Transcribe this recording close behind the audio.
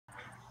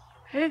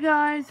Hey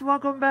guys,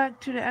 welcome back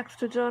to the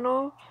extra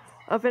journal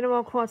of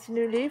Animal Crossing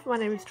New Leaf. My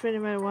name is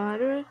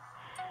Trinity100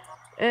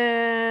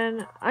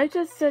 and I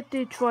just set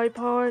the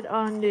tripod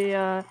on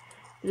the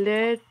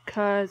lid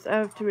because I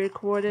have to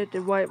record it the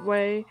right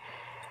way,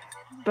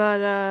 but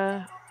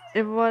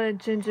if you want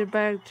to change it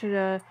back to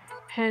the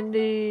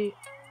handy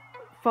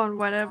phone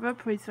whatever,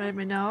 please let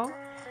me know.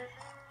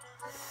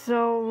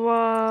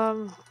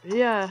 So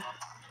yeah,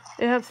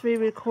 it has to be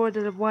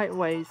recorded the right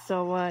way,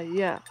 so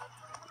yeah.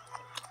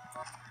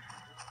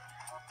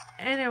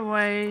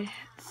 Anyway,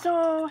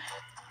 so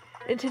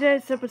in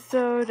today's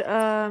episode,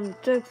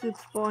 just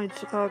exploring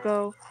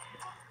Chicago,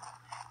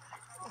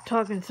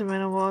 talking to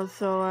animals.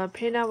 So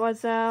Peanut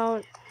was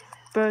out,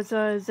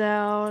 Bertha is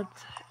out,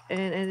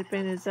 and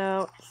Anything is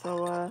out.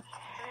 So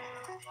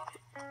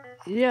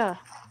yeah,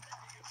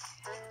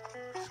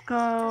 let's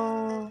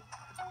go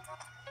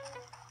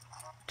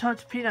talk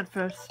to Peanut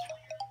first.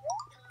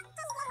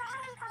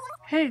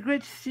 Hey,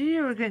 great to see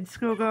you again,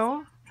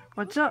 schoolgirl.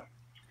 What's up?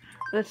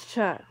 Let's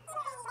chat.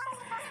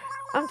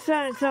 I'm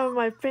selling some of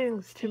my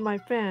things to my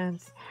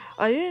fans.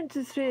 Are you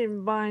interested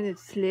in buying a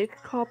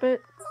sleek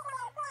carpet?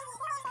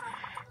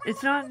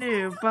 It's not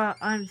new, but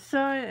I'm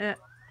selling it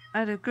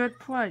at a good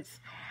price.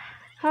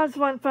 How's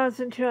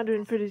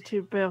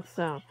 1,252 bells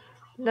sound?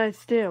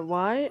 Nice deal,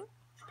 right?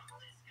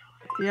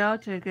 Yeah, I'll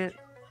take it.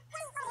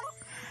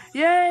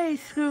 Yay,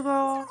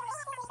 Scoogle!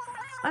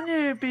 I knew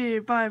you'd be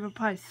by the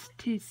price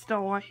tea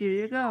store. Here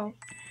you go.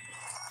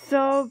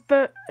 So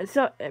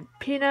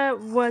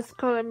Peanut was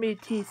calling me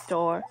tea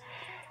store.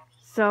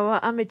 So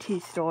I'm a tea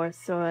store.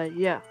 So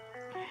yeah.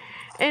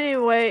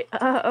 Anyway,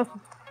 I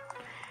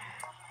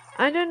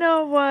don't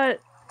know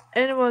what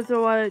animals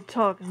will want to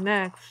talk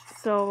next.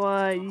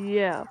 So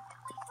yeah.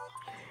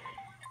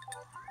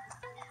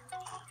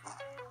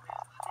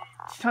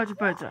 Charge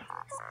Bertha.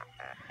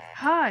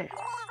 Hi.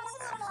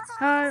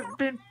 Have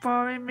been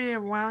following me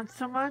around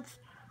so much?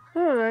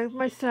 Oh, like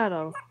my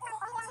saddle.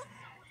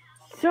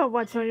 So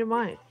what's on your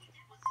mind?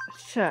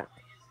 Check.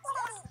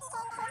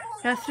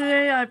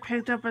 Yesterday I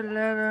picked up a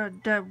letter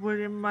that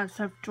William must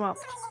have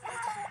dropped.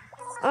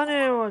 I knew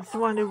I was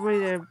one to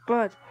read it,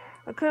 but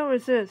I couldn't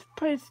resist.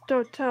 Please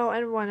don't tell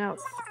anyone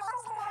else.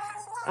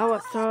 I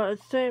was so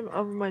ashamed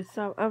of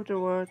myself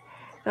afterward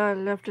that I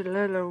left the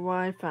letter where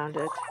I found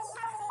it.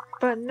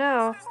 But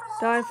now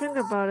that I think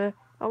about it,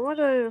 I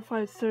wonder if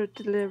I should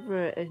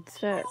deliver it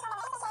instead.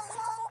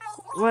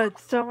 Would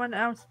someone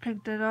else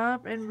pick it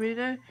up and read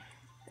it?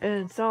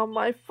 And it's all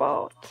my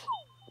fault.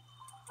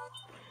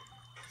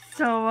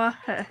 So,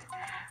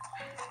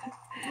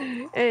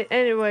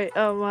 anyway,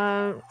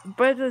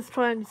 Bertha's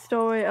telling a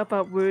story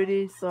about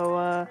Rudy,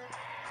 so,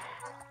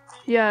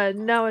 yeah,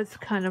 now it's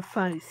kind of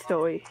funny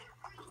story.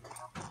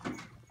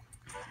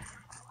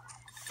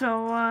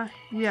 So,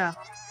 yeah,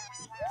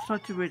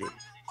 talk to Rudy.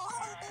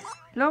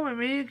 Hello with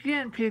me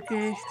again,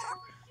 Piggy.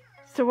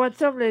 So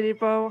what's up,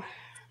 Ladybug?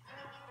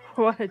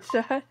 What's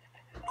that?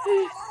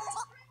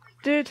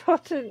 Dude,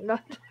 what's it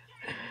not?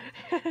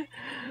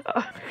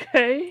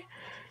 Okay.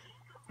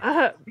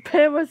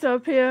 Pear was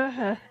up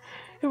here.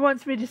 He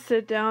wants me to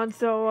sit down,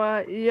 so,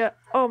 yeah.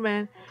 Oh,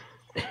 man.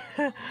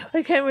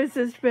 I can't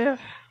resist Bear.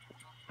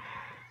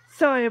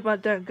 Sorry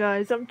about that,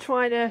 guys. I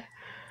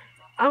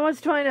was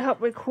trying to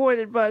help record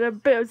it, but the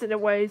Bear's in the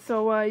way,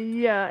 so,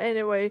 yeah.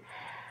 Anyway.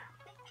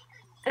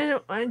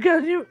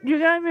 Girl, you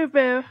got me,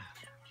 Bear.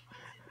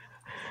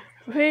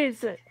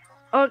 Please.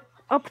 I'll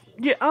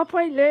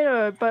play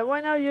later, but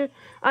right now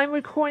I'm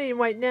recording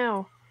right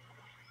now.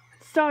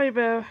 Sorry,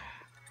 Bear.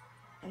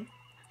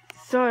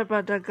 Sorry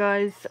about that,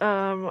 guys.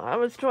 I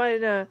was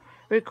trying to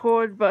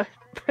record, but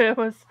Bear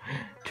was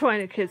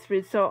trying to kiss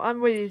me, so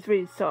I'm really,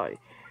 really sorry.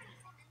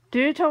 Do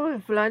you talk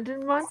with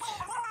London much?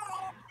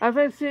 I've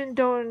actually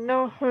don't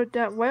know her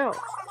that well.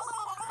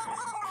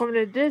 From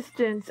the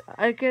distance,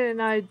 I get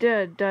an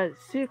idea that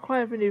she's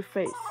quite a new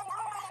face.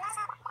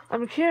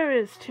 I'm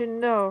curious to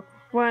know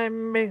what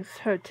makes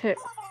her tick.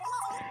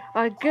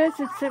 I guess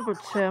it's simple,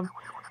 Tim.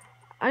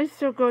 I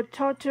still go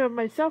talk to her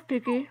myself,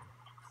 Piggy.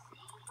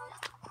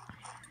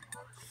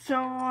 So,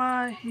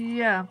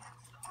 yeah.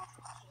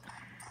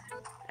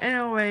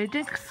 Anyway,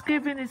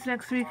 Thanksgiving is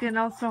next week and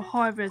also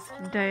Harvest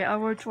Day. I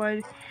will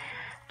try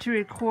to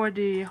record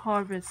the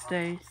Harvest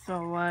Day.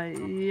 So,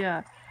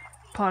 yeah.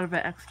 Part of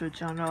the extra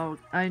journal.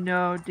 I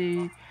know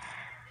the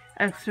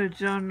extra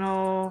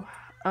journal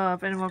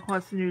of Animal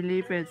Crossing New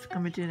Leaf is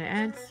coming to an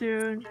end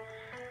soon.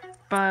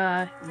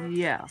 But,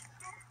 yeah.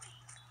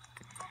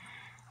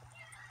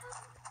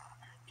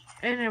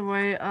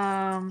 Anyway,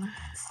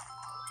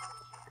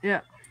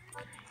 yeah.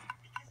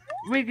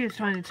 Wiggy's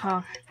trying to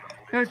talk.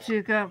 Go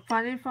Chica,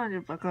 funny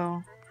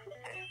bucko.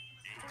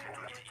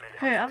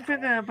 Hey, I'm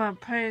thinking about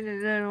playing a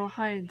little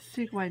hide and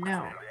seek right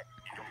now.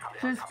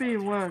 Since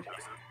being work,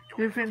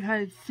 do you think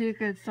hide and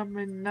seek is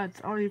something that's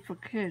only for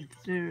kids?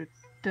 Do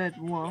that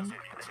wrong?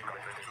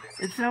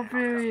 It's not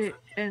really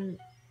an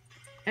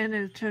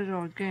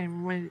internal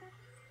game when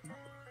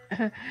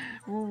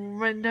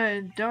when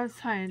the adults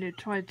hide and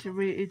try to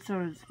read each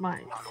other's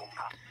minds.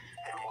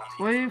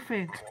 What do you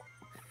think?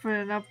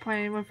 for not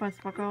playing with us,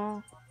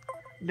 Bucko?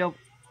 Nope.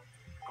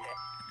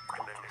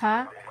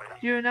 Huh?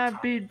 You're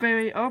not being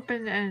very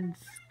open and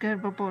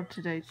skippable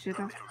today,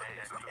 Chico.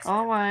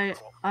 Alright,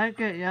 I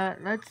get ya.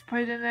 Let's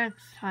play the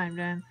next time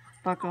then,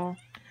 Bucko.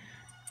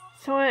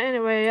 So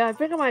anyway, I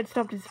think I might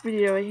stop this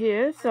video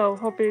here. So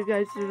hope you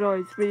guys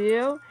enjoyed this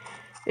video.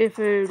 If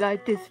you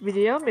like this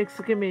video, make sure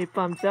to give me a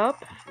thumbs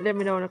up. Let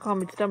me know in the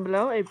comments down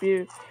below if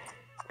you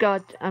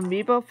got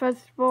Amiibo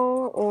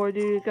Festival or do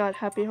you got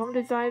Happy Home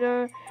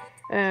Designer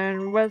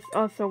and rest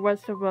of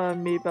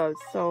Amiibos.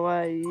 So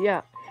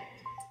yeah.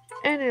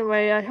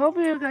 Anyway, I hope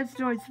you guys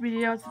enjoyed this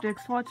video. So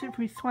thanks for watching.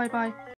 Please bye bye.